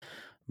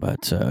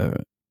But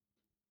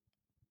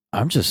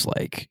I'm just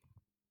like,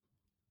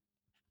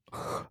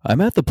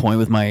 I'm at the point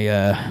with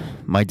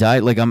my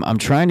diet. Like I'm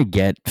trying to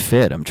get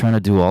fit. I'm trying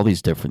to do all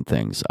these different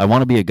things. I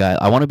want to be a guy.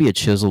 I want to be a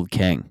chiseled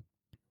king.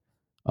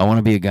 I want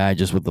to be a guy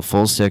just with the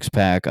full six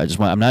pack.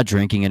 I'm not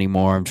drinking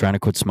anymore. I'm trying to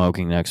quit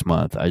smoking next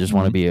month. I just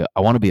want to be. I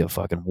want to be a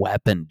fucking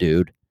weapon,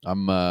 dude.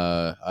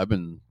 I've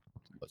been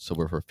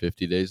sober for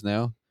 50 days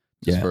now.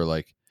 Yeah.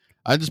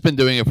 I've just been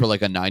doing it for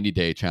like a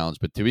 90-day challenge.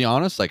 But to be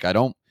honest, like I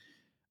don't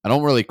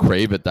really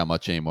crave it that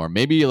much anymore.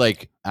 Maybe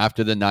like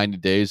after the 90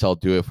 days, I'll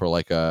do it for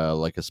like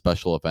a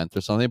special event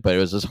or something. But it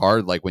was just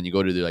hard. Like when you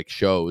go to the like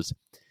shows,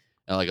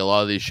 and like a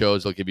lot of these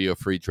shows will give you a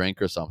free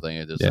drink or something.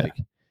 It just like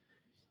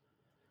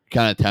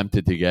kind of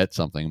tempted to get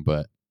something,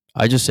 but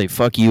I just say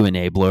fuck you,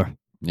 enabler.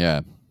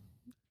 Yeah,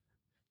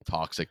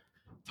 toxic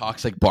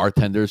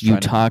bartenders. You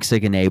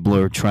toxic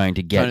enabler trying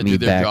to get me do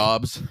their back.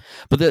 Jobs.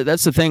 But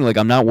that's the thing. Like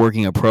I'm not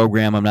working a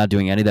program. I'm not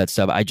doing any of that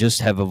stuff. I just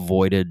have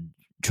avoided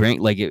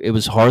drink. Like it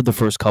was hard the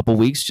first couple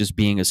weeks, just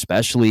being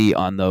especially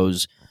on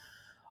those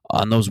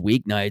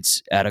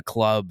weeknights at a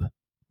club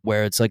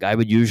where it's like I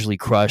would usually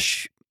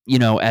crush,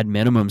 at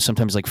minimum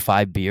sometimes like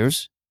 5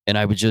 beers, and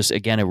I would just,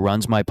 again, it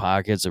runs my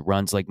pockets. It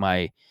runs like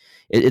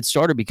it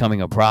started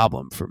becoming a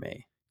problem for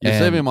me. You're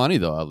saving money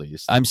though, at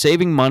least. I'm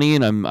saving money,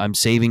 and I'm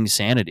saving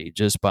sanity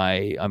just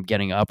by I'm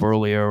getting up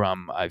earlier.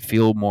 I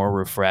feel more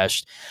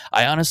refreshed.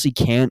 I honestly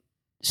can't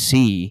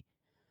see.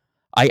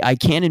 I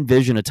can't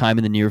envision a time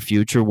in the near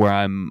future where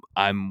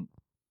I'm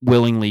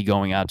willingly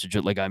going out to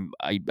drink. Like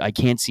I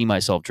can't see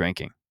myself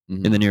drinking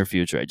in the near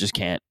future. I just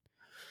can't,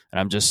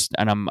 and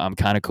I'm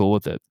kind of cool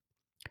with it.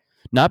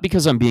 Not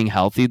because I'm being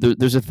healthy.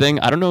 There's a thing.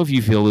 I don't know if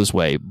you feel this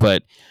way,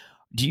 but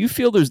do you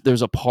feel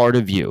there's a part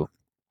of you,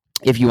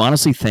 if you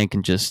honestly think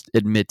and just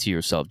admit to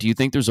yourself, do you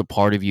think there's a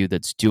part of you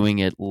that's doing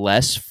it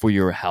less for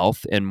your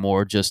health and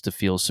more just to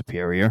feel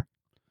superior?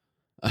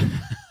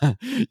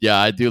 Yeah,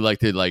 I do like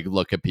to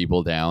look at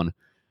people down.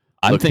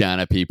 Down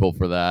at people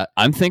for that.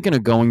 I'm thinking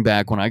of going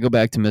back when I go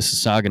back to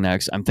Mississauga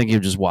next. I'm thinking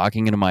of just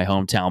walking into my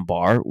hometown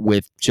bar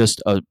with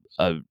just a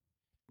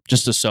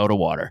soda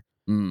water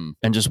and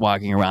just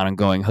walking around and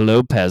going,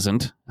 "Hello,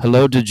 peasant.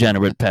 Hello,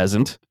 degenerate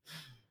peasant.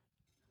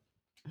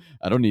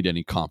 I don't need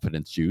any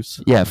confidence juice."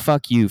 Yeah,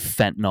 fuck you,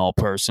 fentanyl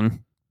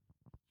person.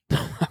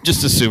 I'm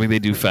just assuming they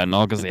do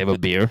fentanyl because they have a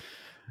beer.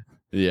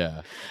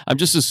 Yeah, I'm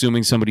just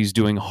assuming somebody's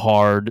doing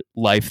hard,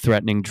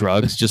 life-threatening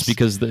drugs just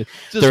because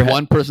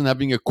one person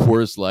having a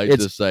Coors Light.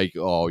 It's just like,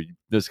 oh,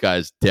 this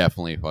guy's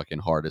definitely fucking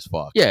hard as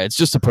fuck. Yeah, it's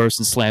just a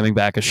person slamming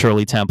back a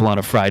Shirley Temple on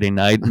a Friday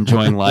night,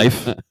 enjoying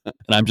life, and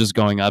I'm just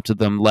going up to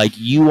them like,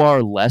 you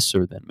are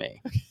lesser than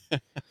me.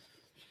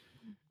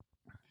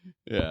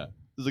 Yeah,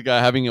 there's a guy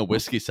having a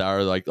whiskey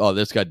sour. Like, oh,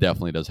 this guy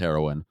definitely does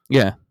heroin.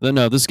 Yeah,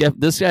 no, this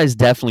guy's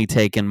definitely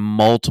taken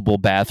multiple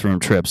bathroom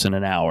trips in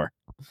an hour.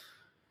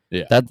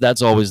 Yeah,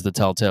 that's always the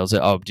telltale.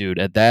 Oh, dude,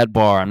 at that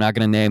bar, I'm not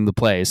going to name the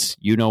place.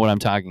 You know what I'm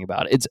talking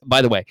about. It's,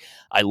 by the way,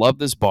 I love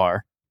this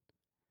bar.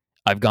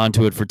 I've gone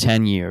to it for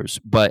 10 years,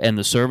 and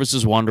the service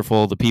is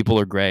wonderful. The people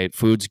are great.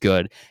 Food's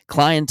good.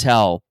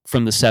 Clientele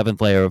from the 7th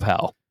layer of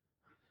hell.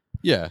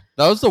 Yeah,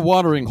 that was the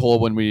watering hole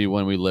when we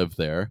lived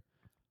there.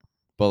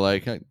 But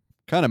like, I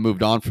kind of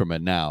moved on from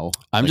it now.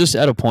 I'm just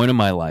at a point in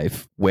my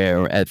life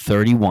where at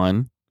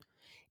 31,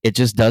 it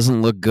just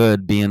doesn't look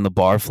good being the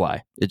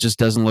barfly. It just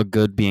doesn't look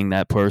good being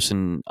that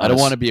person. I don't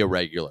want to be a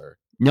regular.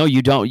 No,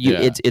 you don't.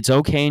 It's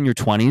okay in your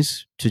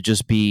 20s to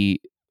just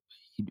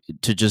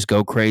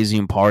go crazy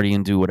and party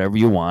and do whatever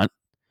you want.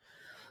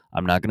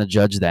 I'm not going to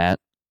judge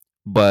that.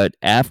 But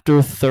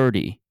after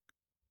 30,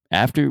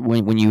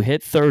 when you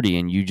hit 30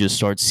 and you just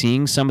start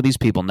seeing some of these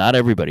people, not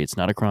everybody, it's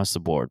not across the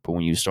board, but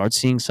when you start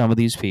seeing some of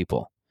these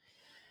people,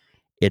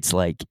 it's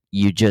like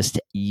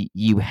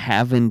you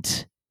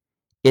haven't.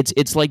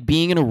 It's like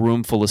being in a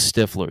room full of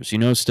Stiflers. You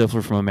know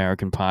Stifler from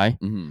American Pie?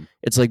 Mm-hmm.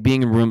 It's like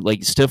being in a room, like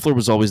Stifler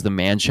was always the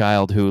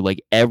man-child who,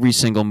 like, every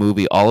single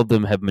movie, all of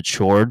them have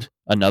matured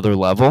another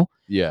level.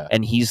 Yeah.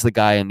 And he's the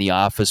guy in the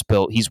office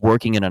he's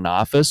working in an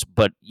office,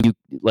 but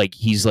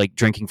he's like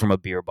drinking from a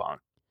beer bong.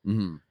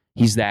 Mm-hmm.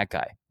 He's that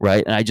guy,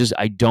 right? And I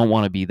don't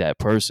want to be that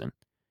person.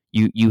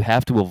 You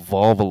have to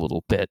evolve a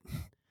little bit.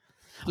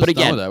 But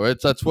again,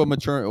 that's what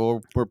maturing,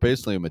 or we're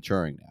basically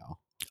maturing now.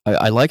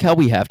 I like how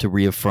we have to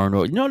reaffirm.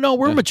 No,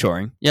 we're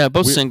maturing. Yeah,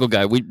 both single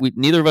guy. We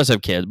neither of us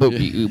have kids, but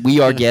we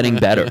are getting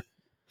better.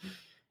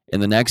 In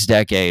the next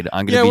decade,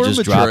 I'm going to be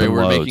just dropping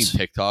loads. We're making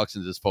TikToks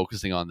and just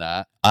focusing on that.